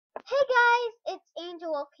Hey guys, it's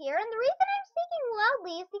Angel Wolf here, and the reason I'm speaking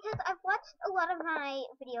loudly is because I've watched a lot of my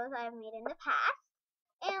videos I've made in the past,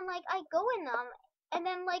 and I go in them, and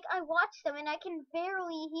then I watch them, and I can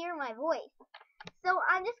barely hear my voice. So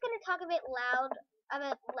I'm just gonna talk a bit louder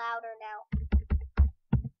now.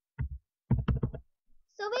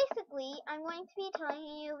 So basically, I'm going to be telling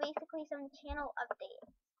you some channel updates.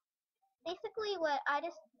 Basically, what I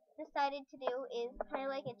just decided to do is kind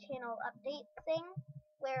of like a channel update thing,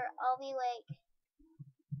 where I'll be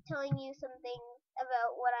telling you some things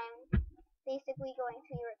about what I'm basically going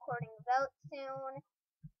to be recording about soon,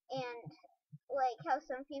 and how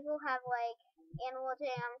some people have Animal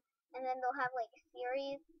Jam, and then they'll have a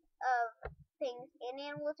series of things in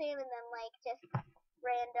Animal Jam, and then just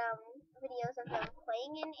random videos of them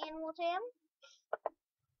playing in Animal Jam.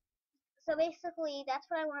 So basically, that's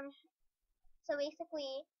what I want. So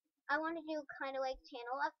basically, I want to do kind of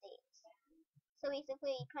channel updates. So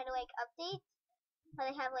basically, kind of updates. How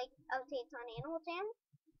they have updates on Animal Jam,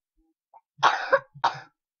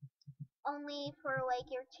 only for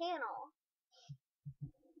your channel.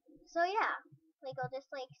 So yeah, I'll just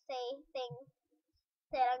say things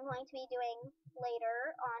that I'm going to be doing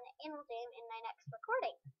later on Animal Jam in my next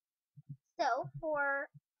recording. So for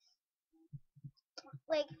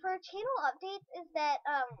channel updates is that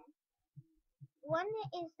one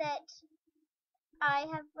is that I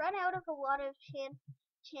have run out of a lot of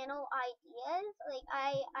channel ideas.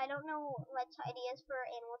 I don't know much ideas for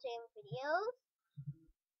Animal Jam videos.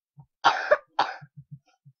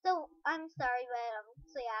 So I'm sorry, but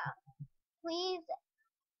so yeah, please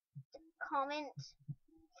comment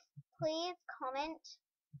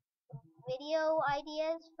video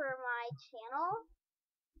ideas for my channel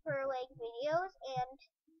for videos, and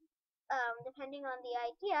depending on the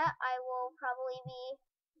idea, I will probably be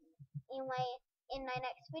in my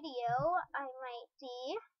next video. I might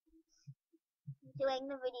be doing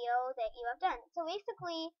the video that you have done. So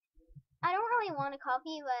basically, I don't really want a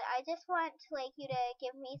copy, but I just want you to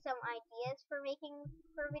give me some ideas for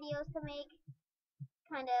videos to make,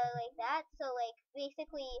 kind of like that. So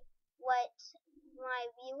basically what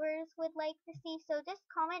my viewers would like to see. So just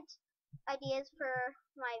comment ideas for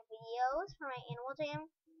my videos, for my Animal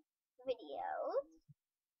Jam videos,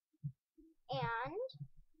 and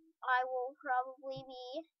I will probably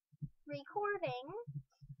be recording,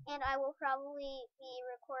 and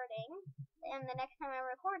the next time I'm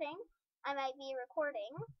recording, I might be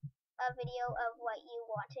recording a video of what you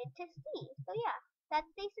wanted to see. So yeah,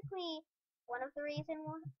 that's basically one of the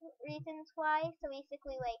reasons why. So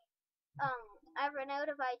basically, I've run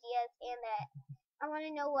out of ideas, and that I want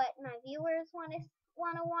to know what my viewers want to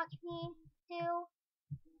watch me do.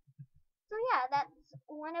 So yeah, that's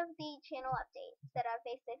one of the channel updates, that I've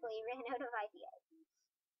basically ran out of ideas.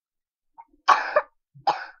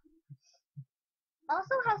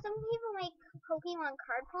 Also, how some people make Pokemon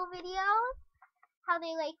card pull videos, how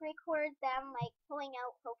they record them pulling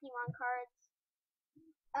out Pokemon cards.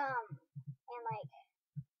 And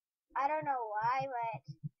I don't know why, but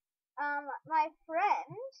my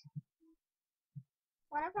friend,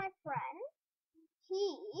 one of my friends,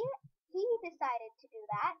 he decided to do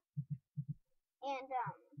that, and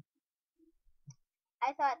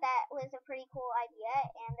I thought that was a pretty cool idea,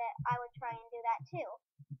 and that I would try and do that too.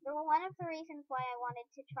 So one of the reasons why I wanted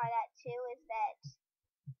to try that too is that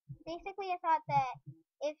basically I thought that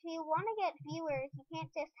if you want to get viewers, you can't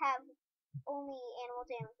just have only Animal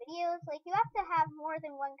Jam videos. You have to have more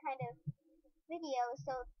than one kind of video,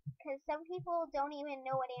 so because some people don't even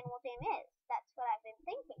know what Animal Jam is. That's what I've been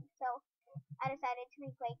thinking. So I decided to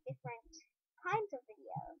make different kinds of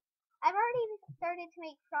videos. I've already started to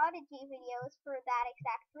make prodigy videos for that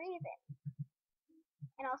exact reason,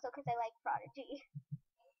 and also because I like prodigy.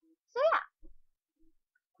 So yeah,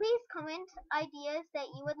 please comment ideas that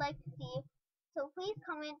you would like to see. So please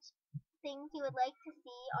comment things you would like to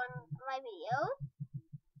see on my videos,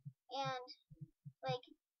 and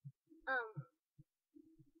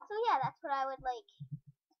so yeah, that's what I would like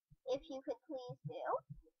if you could please do.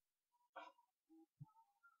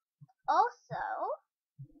 Also,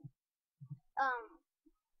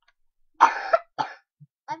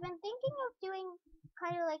 I've been thinking of doing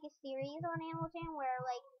kind of a series on Animal Jam where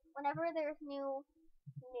whenever there's new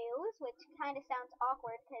news, which kind of sounds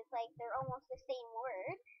awkward because they're almost the same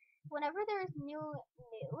word. Whenever there's new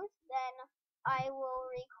news, then I will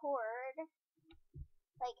record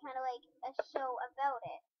kind of a show about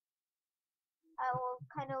it. I will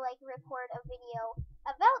kind of record a video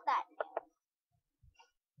about that news.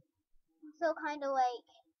 So kind of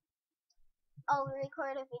I'll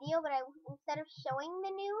record a video, but instead of showing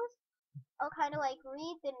the news, I'll kind of like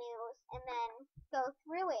read the news and then go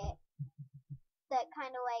through it, that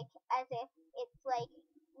kind of like as if it's like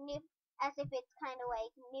new, as if it's kind of like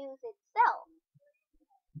news itself.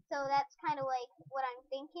 So that's kind of like what I'm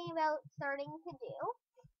thinking about starting to do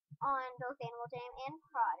on both Animal Jam and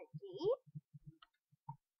Prodigy.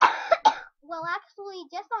 Well, actually,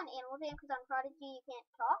 just on Animal Jam, because on Prodigy you can't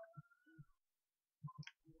talk,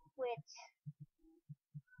 which,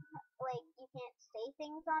 like, you can't say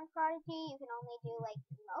things on Prodigy. You can only do like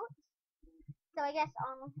emotes. So I guess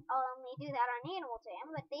I'll only do that on Animal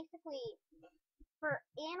Jam. But basically, for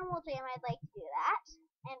Animal Jam, I'd like to do that,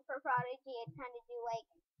 and for Prodigy, I'd kind of do like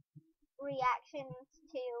reactions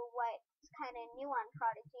to what's kind of new on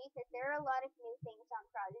Prodigy, because there are a lot of new things on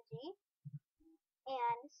Prodigy.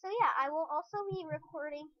 And so yeah, I will also be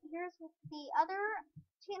recording. Here's the other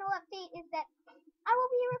channel update, is that I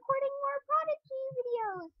will be recording more Prodigy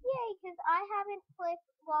videos. Yay, because I haven't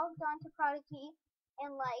logged on to Prodigy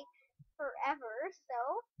in like forever,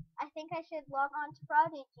 so I think I should log on to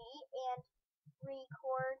Prodigy and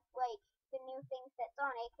record like the new things that's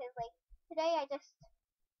on it, because like today I just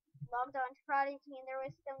logged on to Prodigy and there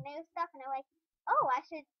was some new stuff, and I'm like, oh, I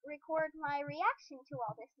should record my reaction to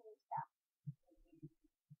all this new stuff.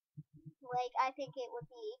 Like, I think it would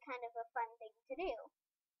be kind of a fun thing to do.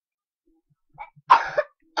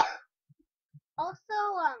 Also,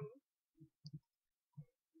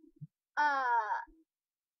 I'll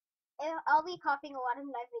be copying a lot of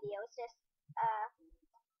my videos,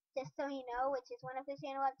 just so you know, which is one of the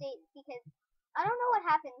channel updates, because I don't know what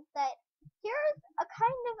happens, but here's a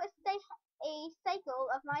kind of a cycle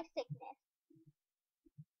of my sickness.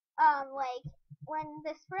 Like, when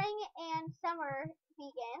the spring and summer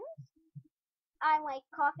begins, I'm like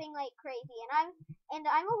coughing like crazy, and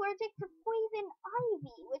I'm allergic to poison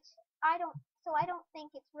ivy, which I don't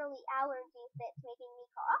think it's really allergies that's making me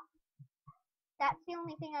cough. That's the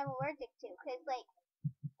only thing I'm allergic to, because like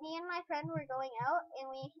me and my friend were going out and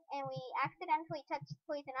we accidentally touched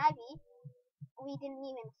poison ivy. We didn't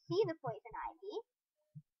even see the poison ivy,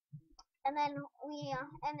 and then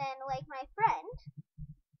like my friend,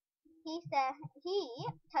 he said he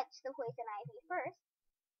touched the poison ivy first.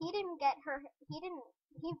 He barely got hurt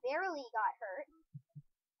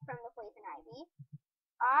from the poison ivy.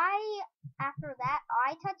 After that,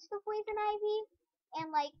 I touched the poison ivy, and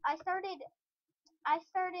like I started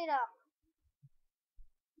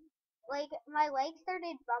like my legs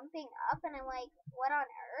started bumping up, and I'm like, what on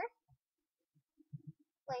earth?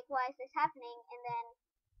 Like, why is this happening? And then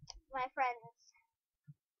my friend's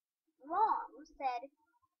mom said,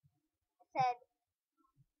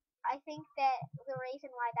 I think that the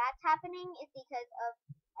reason why that's happening is because of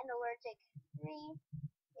an allergic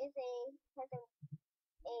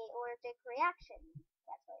allergic reaction.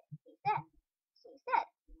 That's what she said.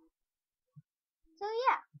 So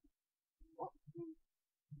yeah.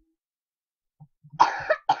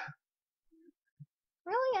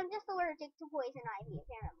 Really, I'm just allergic to poison ivy,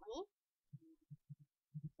 apparently.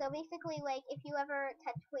 So basically, like, if you ever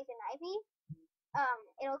touch poison ivy,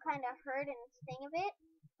 it'll kind of hurt and sting a bit,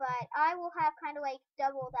 but I will have kind of like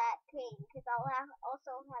double that pain, because I'll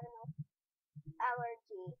also have an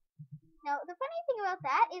allergy. Now, the funny thing about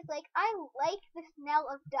that is, like, I like the smell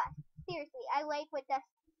of dust. Seriously, I like what dust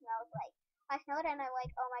smells like. I smell it and I'm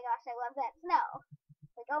like, oh my gosh, I love that smell.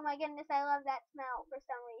 Like, oh my goodness, I love that smell for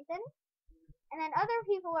some reason. And then other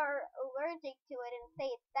people are allergic to it and say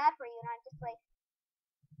it's bad for you, and I'm just like,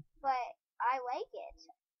 but I like it.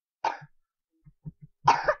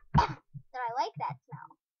 That I like that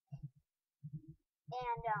smell.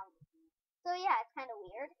 And, so yeah, it's kind of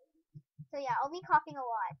weird. So yeah, I'll be coughing a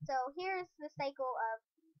lot. So here's the cycle of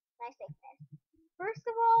my sickness. First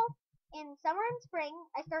of all, in summer and spring,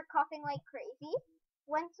 I start coughing like crazy.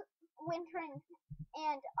 Once winter and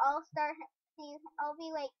I'll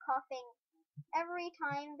be like coughing every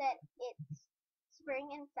time that it's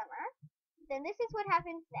spring and summer. Then this is what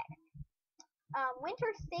happens next.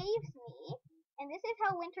 Winter saves me, and this is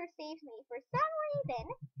how winter saves me. For some reason,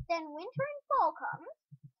 then winter and fall comes,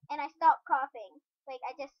 and I stop coughing. Like,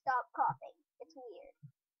 I just stop coughing. It's weird.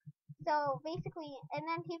 So basically, and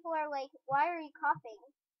then people are like, why are you coughing?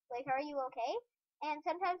 Like, are you okay? And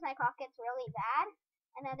sometimes my cough gets really bad,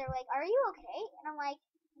 and then they're like, are you okay? And I'm like,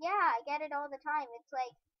 yeah, I get it all the time. It's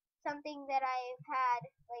like something that I've had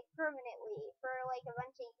like permanently for like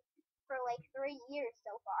 3 years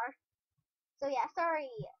so far. So yeah,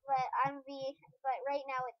 sorry, but right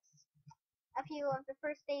now it's a few of the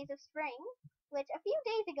first days of spring, which a few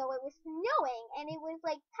days ago it was snowing, and it was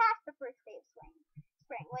like past the first day of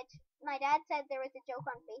spring, which my dad said there was a joke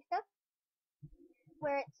on Facebook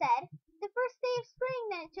where it said the first day of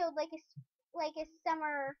spring, then it showed like a like a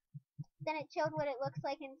summer, then it showed what it looks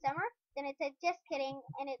like in summer, then it said just kidding,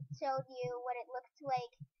 and it showed you what it looked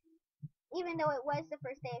like, even though it was the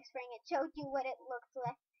first day of spring, it showed you what it looked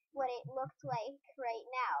like right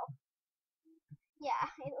now. Yeah,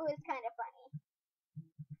 it was kind of funny.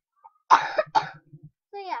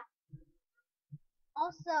 So yeah,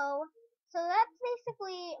 also, so that's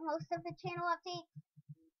basically most of the channel updates.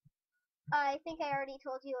 I think I already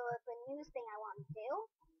told you about the news thing I want to do.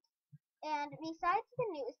 And besides the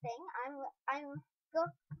news thing, I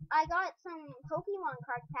got some Pokemon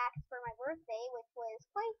card packs for my birthday,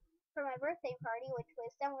 for my birthday party, which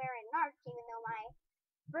was somewhere in March, even though my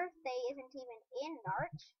birthday isn't even in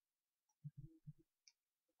March.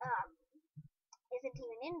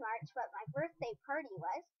 But my birthday party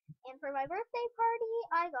was. And for my birthday party,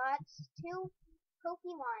 I got 2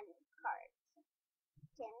 Pokemon cards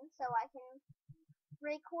so I can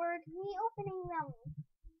record me opening them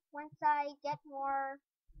once I get more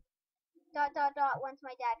once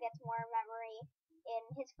my dad gets more memory in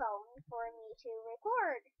his phone for me to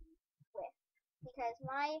record with, because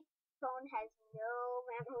my phone has no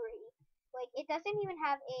memory. Like, it doesn't even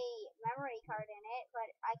have a memory card in it, but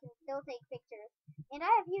I can still take pictures, and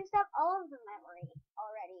I have used up all of the memory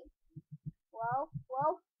already. Whoa,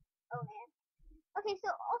 oh man. Okay,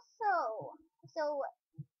 so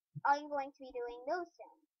I'm going to be doing those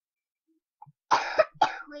soon.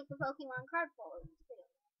 Like the Pokemon card pullers soon.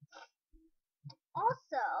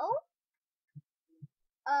 Also,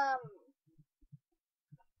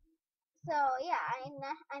 so yeah,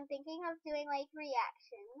 I'm thinking of doing like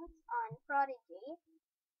reactions on Prodigy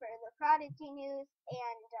for the Prodigy news,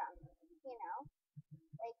 and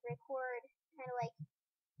like record kind of like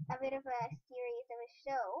a bit of a series of a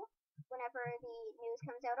show whenever the news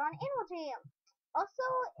comes out on Animal Jam. Also,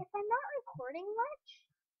 if I'm not recording much,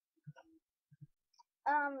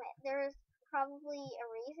 there's probably a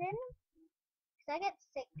reason, because I get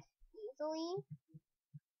sick easily.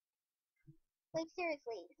 Like,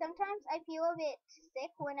 seriously, sometimes I feel a bit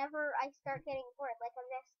sick whenever I start getting bored. Like,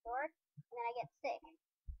 I'm just bored, and then I get sick.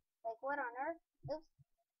 Like, what on earth? Oops.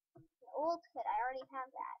 An old kid, I already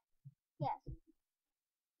have that. Yes.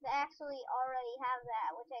 I actually already have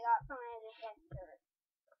that, which I got from an adventure.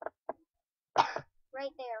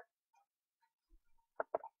 Right there.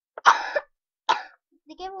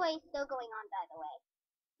 The giveaway is still going on, by the way.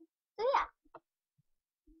 So yeah.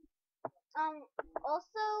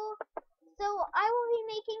 Also, so I will be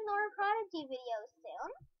making more Prodigy videos soon.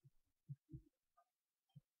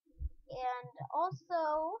 And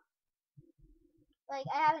also, like,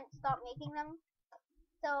 I haven't stopped making them.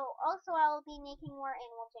 So also I will be making more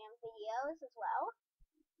Animal Jam videos as well.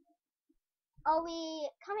 I'll be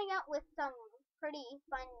coming up with some pretty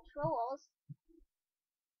fun trolls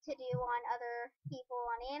to do on other people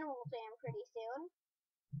on Animal Jam pretty soon.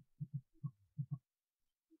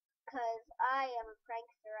 Because I am a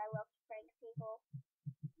prankster. I love to prank people.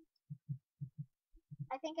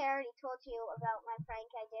 I think I already told you about my prank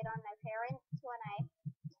I did on my parents on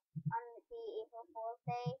the April Fool's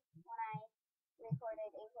Day, when I recorded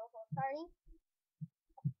April Fool's Party.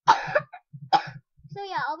 So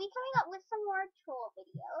yeah, I'll be coming up with some more troll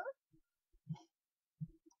videos.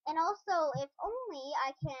 And also, if only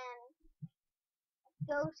I can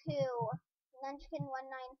go to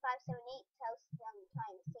Munchkin19578's house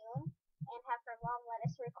sometime soon and have her mom let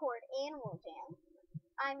us record Animal Jam,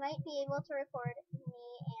 I might be able to record me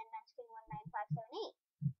and Munchkin19578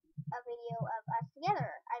 a video of us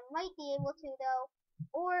together. I might be able to, though,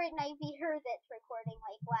 or it might be her that's recording,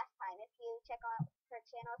 like last time. If you check out her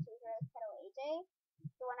channel, she's AJ,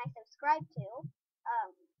 the one I subscribe to,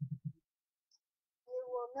 you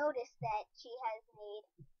will notice that she has made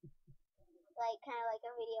like kind of like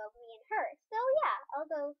a video of me and her. So yeah, I'll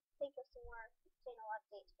go think of some more channel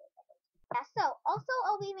updates for a second. Yeah, so also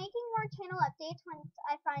I'll be making more channel updates once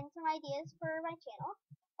I find some ideas for my channel.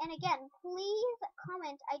 And again, please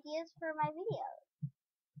comment ideas for my videos.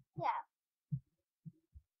 Yeah.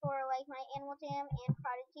 For like my Animal Jam and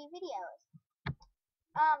Prodigy videos.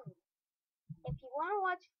 If you want to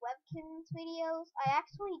watch WEBKINZ videos, I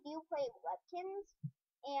actually do play WEBKINZ,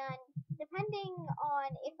 and depending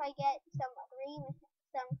on if I get some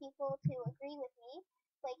people to agree with me,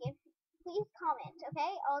 like, please comment,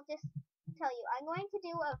 okay? I'll just tell you, I'm going to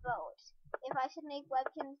do a vote if I should make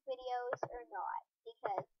WEBKINZ videos or not,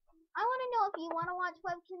 because I want to know if you want to watch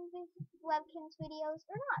WEBKINZ videos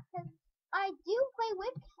or not, because I do play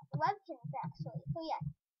WEBKINZ actually. So yes,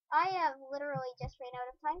 I have literally just ran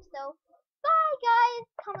out of time, so bye guys!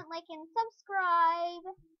 Comment, like, and subscribe.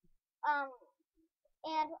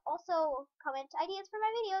 And also comment ideas for my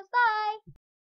videos. Bye!